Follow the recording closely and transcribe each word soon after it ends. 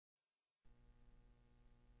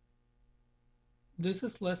This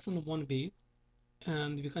is lesson 1b,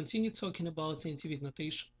 and we continue talking about scientific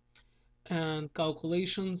notation and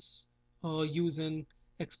calculations using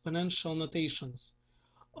exponential notations.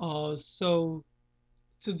 So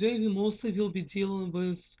today we mostly will be dealing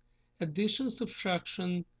with addition,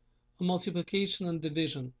 subtraction, multiplication, and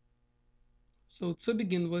division. So to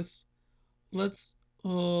begin with, let's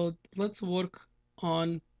let's work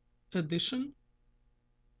on addition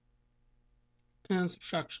and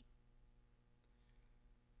subtraction.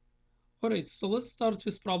 All right, so let's start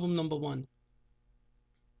with problem number 1.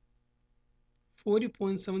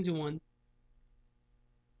 40.71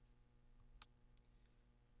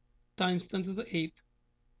 times 10 to the 8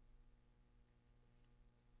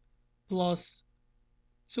 plus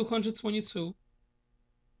 222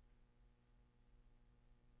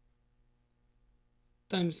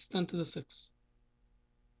 times 10 to the 6.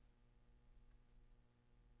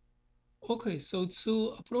 Okay, so to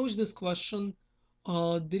approach this question,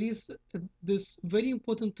 there is this very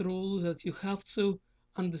important rule that you have to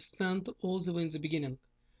understand all the way in the beginning.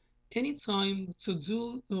 Anytime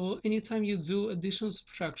you do addition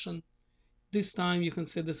subtraction, this time you can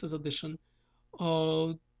say this is addition.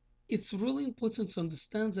 Uh, it's really important to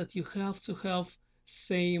understand that you have to have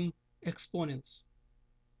same exponents.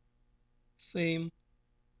 Same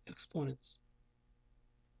exponents.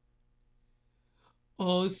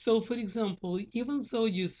 So for example, even though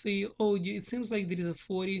you see, it seems like there is a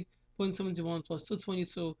 40.71 plus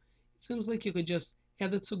 222, it seems like you could just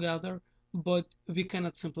add it together, but we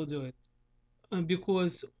cannot simply do it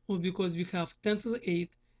because we have 10 to the 8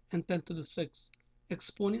 and 10 to the 6.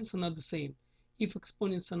 Exponents are not the same. If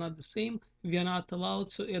exponents are not the same, we are not allowed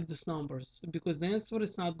to add these numbers because the answer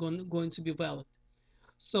is not going to be valid.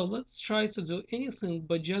 So let's try to do anything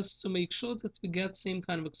but just to make sure that we get same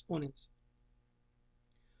kind of exponents.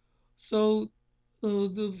 So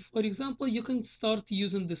for example, you can start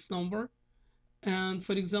using this number, and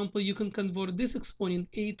for example, you can convert this exponent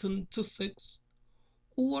 8 to 6,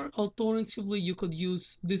 or alternatively, you could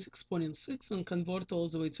use this exponent 6 and convert all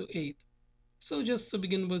the way to 8. So just to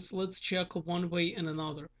begin with, let's check one way and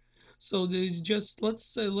another. So just let's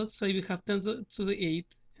say we have 10 to the 8,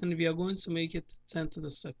 and we are going to make it 10 to the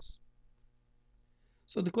 6.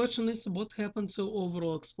 So the question is, what happened to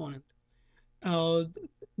overall exponent? Uh,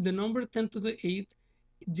 the number 10 to the 8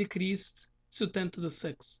 decreased to 10 to the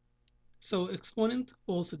 6. So exponent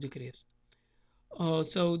also decreased.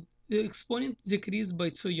 So the exponent decreased by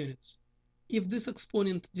 2 units. If this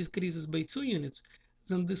exponent decreases by 2 units,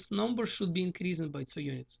 then this number should be increasing by 2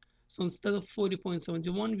 units. So instead of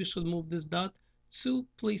 40.71, we should move this dot 2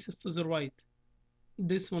 places to the right.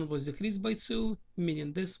 This one was decreased by 2,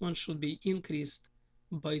 meaning this one should be increased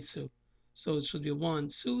by 2. So it should be 1,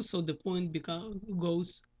 2, so the point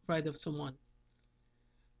goes right after 1.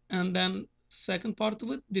 And then second part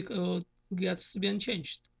of it gets to be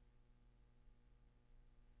unchanged.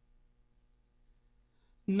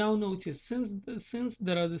 Now notice, since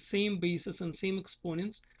there are the same bases and same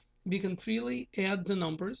exponents, we can freely add the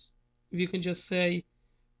numbers. We can just say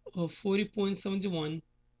 4071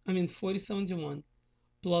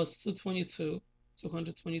 plus 222,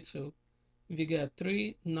 we get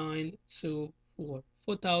 3924,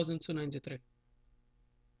 4293.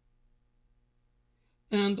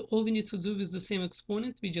 And all we need to do with the same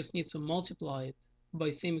exponent, we just need to multiply it by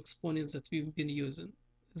same exponents that we've been using,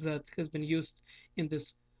 that has been used in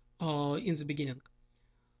this in the beginning.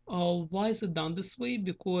 Why is it done this way?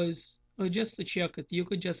 Because just to check it, you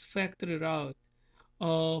could just factor it out.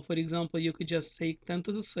 For example, you could just take 10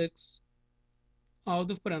 to the 6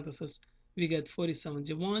 out of parentheses. We get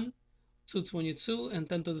 4071, 222, and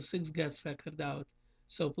 10 to the 6 gets factored out.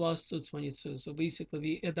 So plus 222. So basically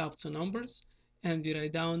we add up two numbers and we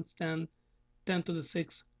write down 10 to the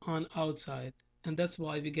 6 on outside. And that's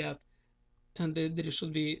why we get, and there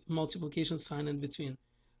should be multiplication sign in between.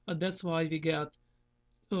 That's why we get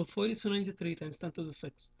 4293 times 10 to the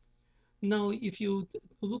 6. Now, if you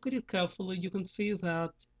look at it carefully, you can see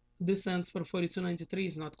that this answer 4293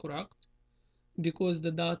 is not correct because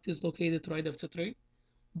the dot is located right after 3,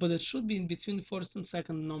 but it should be in between first and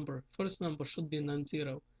second number. First number should be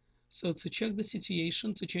non-zero. So to check the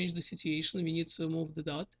situation, to change the situation, we need to move the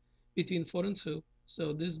dot between 4 and 2.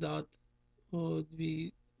 So this dot,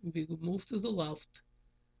 we move to the left,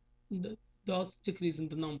 thus decreasing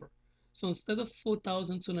the number. So instead of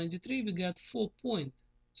 4,293, we get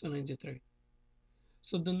 4.293.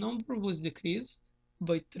 So the number was decreased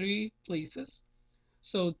by 3 places.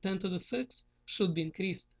 So 10 to the 6 should be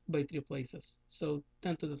increased by 3 places. So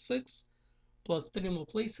 10 to the 6 plus 3 more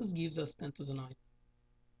places gives us 10 to the 9.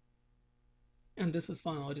 And this is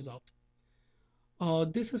final result.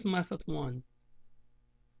 This is method 1.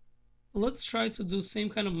 Let's try to do same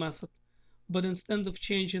kind of method, but instead of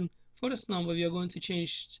changing first number, we are going to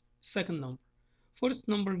change second number. First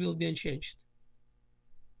number will be unchanged.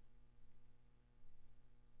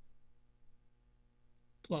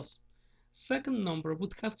 Plus. Second number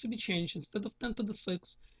would have to be changed. Instead of 10 to the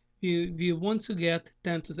 6, we want to get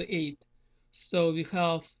 10 to the 8. So we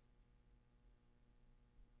have,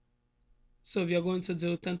 so we are going to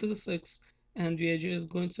do 10 to the 6, and we are just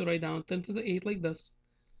going to write down 10 to the 8 like this.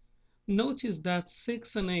 Notice that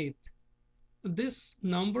 6 and 8, this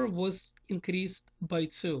number was increased by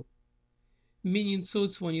 2, meaning so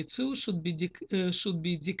 22 should be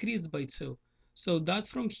decreased by 2. So that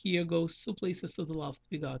from here goes 2 places to the left.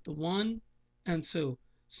 We got 1 and 2.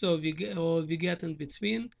 So we get in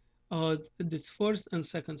between this first and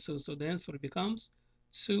second 2. So the answer becomes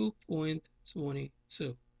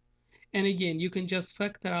 2.22. And again, you can just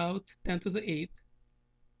factor out 10 to the 8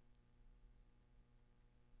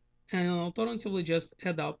 and alternatively just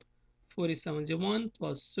add up 4071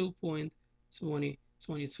 plus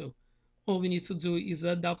 2.2022. All we need to do is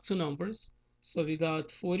add up two numbers. So we got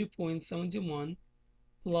 40.71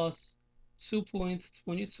 plus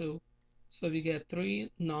 2.22. So we get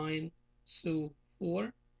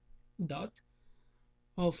 3924 dot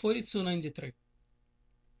 4293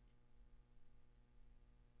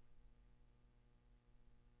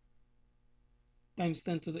 times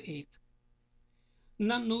 10 to the 8.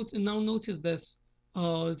 Now notice this,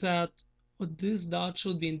 that this dot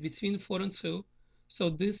should be in between 4 and 2. So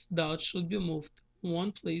this dot should be moved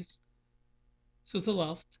one place to the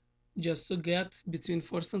left just to get between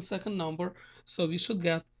first and second number. So we should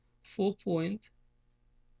get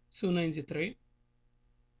 4.293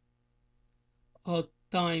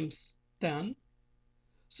 times 10.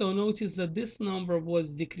 So notice that this number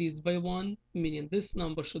was decreased by 1, meaning this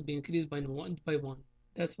number should be increased by 1.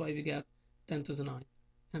 That's why we get 10 to the 9.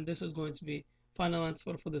 And this is going to be final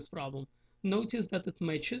answer for this problem. Notice that it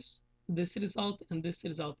matches this result and this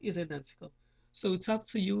result is identical. So it's up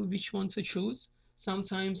to you which one to choose.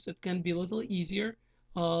 Sometimes it can be a little easier.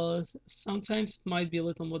 Sometimes it might be a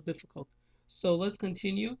little more difficult. So let's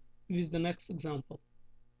continue with the next example.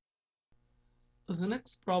 The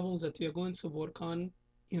next problem that we are going to work on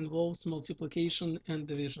involves multiplication and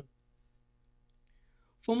division.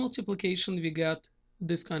 For multiplication, we get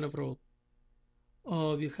this kind of rule.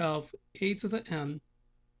 We have a to the n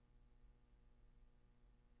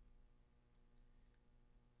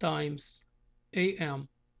times am.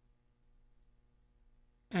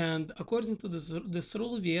 And according to this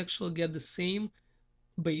rule, we actually get the same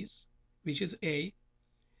base, which is a,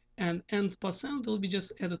 and n plus m will be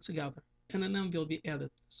just added together. N and m will be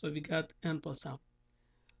added. So we got n plus m.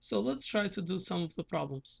 So let's try to do some of the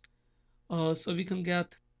problems. So we can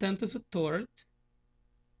get 10 to the third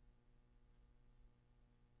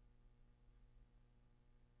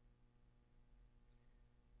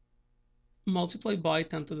multiplied by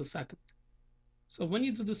 10 to the second. So when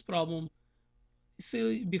you do this problem, you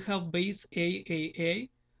see we have base a.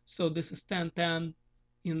 So this is 10, 10.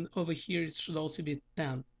 In over here, it should also be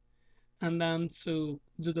 10. And then to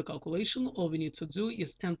do the calculation, all we need to do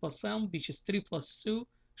is n plus m, which is 3 plus 2,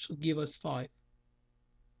 should give us 5.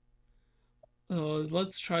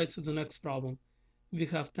 Let's try to the next problem. We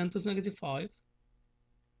have 10 to the negative 5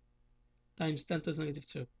 times 10 to the negative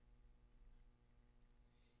 2.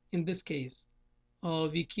 In this case,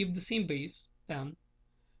 we keep the same base, 10.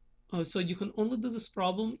 So you can only do this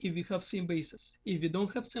problem if you have same bases. If you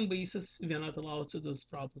don't have same bases, we are not allowed to do this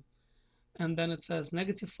problem. And then it says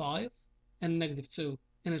negative 5 and negative 2,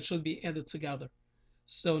 and it should be added together.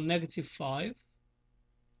 So negative 5,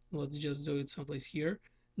 let's just do it someplace here.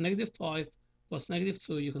 Negative 5 plus negative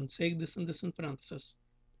 2, you can take this and this in parentheses.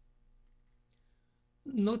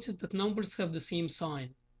 Notice that numbers have the same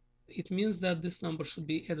sign. It means that this number should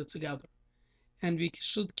be added together. And we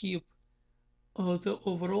should keep the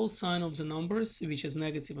overall sign of the numbers, which is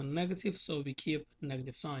negative and negative, so we keep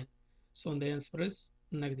negative sign. So the answer is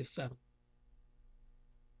negative 7.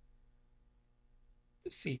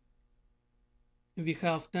 C. We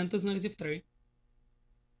have 10 to the negative 3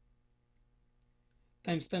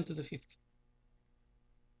 times 10 to the 5th.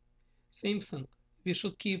 Same thing. We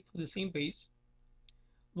should keep the same base.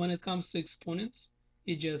 When it comes to exponents,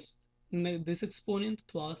 it just this exponent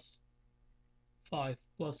plus 5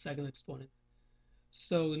 plus second exponent.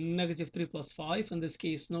 So negative 3 plus 5. In this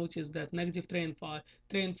case, notice that negative 3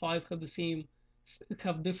 and 5 have the same,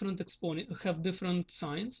 have different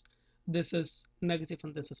signs. This is negative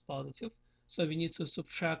and this is positive. So we need to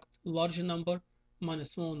subtract larger number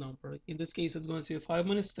minus small number. In this case, it's going to be 5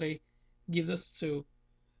 minus 3 gives us 2.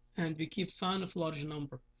 And we keep sign of large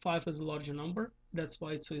number. 5 is a larger number. That's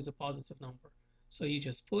why 2 is a positive number. So you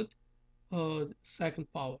just put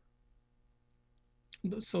second power.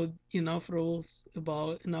 So enough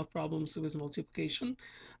problems with multiplication.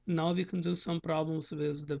 Now we can do some problems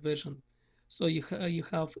with division. So you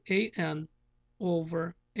have an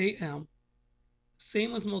over am,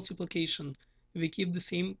 same as multiplication. We keep the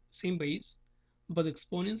same base, but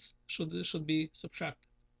exponents should be subtracted.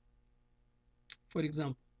 For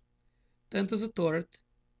example, 10 to the third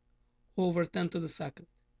over 10 to the second.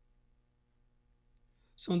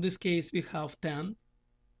 So in this case, we have 10,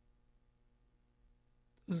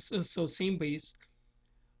 so same base,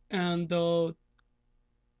 and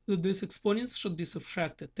this exponents should be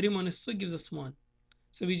subtracted. 3 minus 2 gives us 1.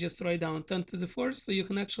 So we just write down 10 to the first, so you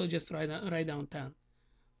can actually just write down 10.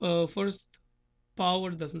 First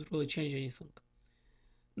power doesn't really change anything.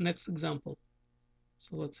 Next example.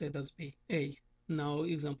 So let's say that's B. A. Now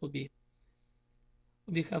example B.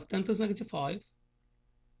 We have 10 to the negative 5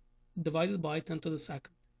 divided by 10 to the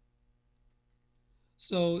second.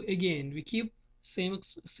 So again, we keep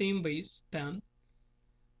same base, 10.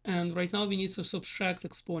 And right now we need to subtract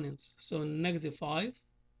exponents. So negative 5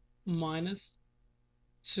 minus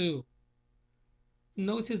 2.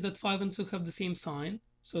 Notice that 5 and 2 have the same sign,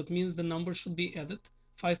 so it means the number should be added.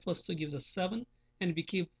 5 plus 2 gives us 7, and we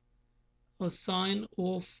keep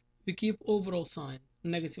overall sign,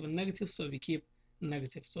 negative and negative, so we keep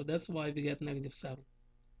negative. So that's why we get negative 7.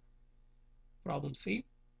 Problem C.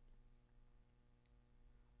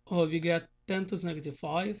 We get 10 to the negative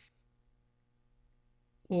 5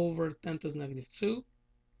 over 10 to the negative 2.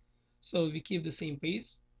 So we keep the same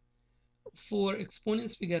base. For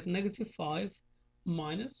exponents, we get negative 5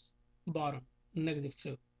 minus bottom, negative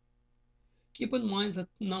 2. Keep in mind that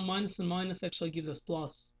now minus and minus actually gives us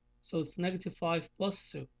plus. So it's negative 5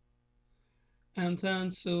 plus 2. And then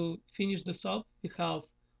to finish this up, we have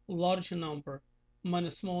larger number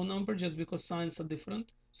minus small number just because signs are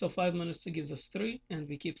different. So 5 minus 2 gives us 3, and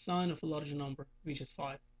we keep sign of a larger number, which is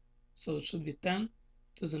 5. So it should be 10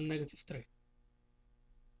 to the negative 3.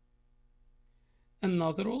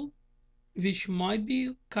 Another rule, which might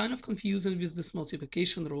be kind of confusing with this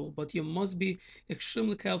multiplication rule, but you must be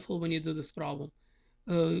extremely careful when you do this problem.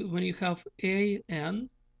 When you have an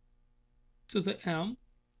to the m,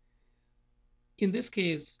 in this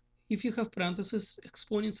case, if you have parentheses,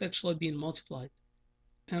 exponents actually being multiplied,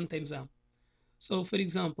 n times m. So for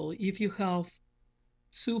example, if you have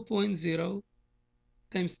 2.0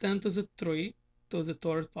 times 10 to the 3 to the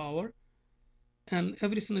third power, and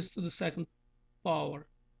everything is to the second power.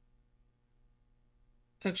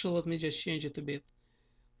 Actually, let me just change it a bit.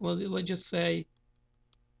 Well, let's just say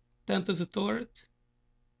 10 to the third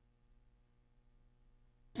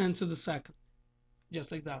and to the second,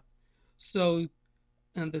 just like that. So,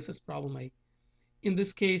 and this is problem A. In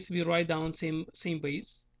this case, we write down same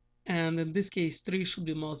base, and in this case, 3 should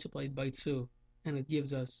be multiplied by 2, and it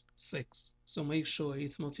gives us 6. So make sure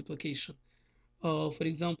it's multiplication. For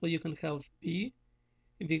example, you can have B,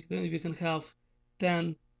 we can have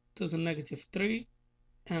 10 to the negative 3,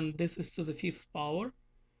 and this is to the fifth power.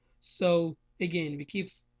 So again, we keep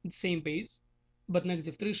the same base, but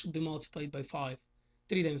negative 3 should be multiplied by 5.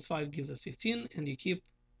 3 times 5 gives us 15, and you keep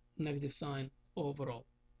negative sign overall.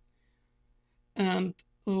 And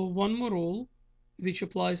one more rule, which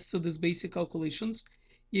applies to these basic calculations.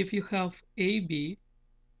 If you have AB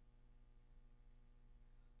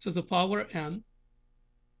to the power n,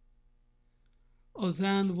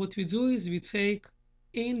 then what we do is we take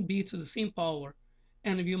a and b to the same power,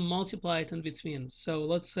 and we multiply it in between. So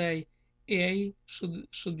let's say a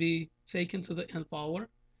should be taken to the n power,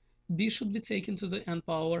 b should be taken to the n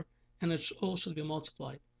power, and it all should be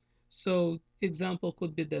multiplied. So example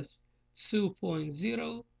could be this: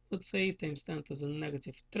 2.0, let's say, times 10 to the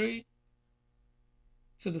negative 3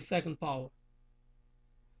 to the second power.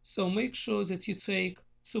 So make sure that you take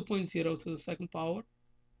 2.0 to the second power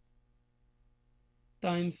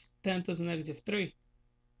times 10 to the negative 3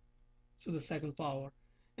 to the second power,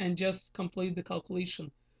 and just complete the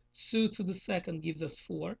calculation. 2 to the second gives us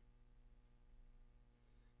 4,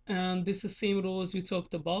 and this is the same rule as we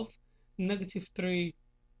talked above. Negative 3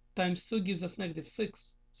 times 2 gives us negative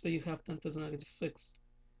 6, so you have 10 to the negative 6,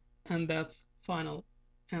 and that's final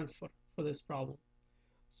answer for this problem.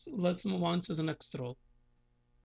 So let's move on to the next rule.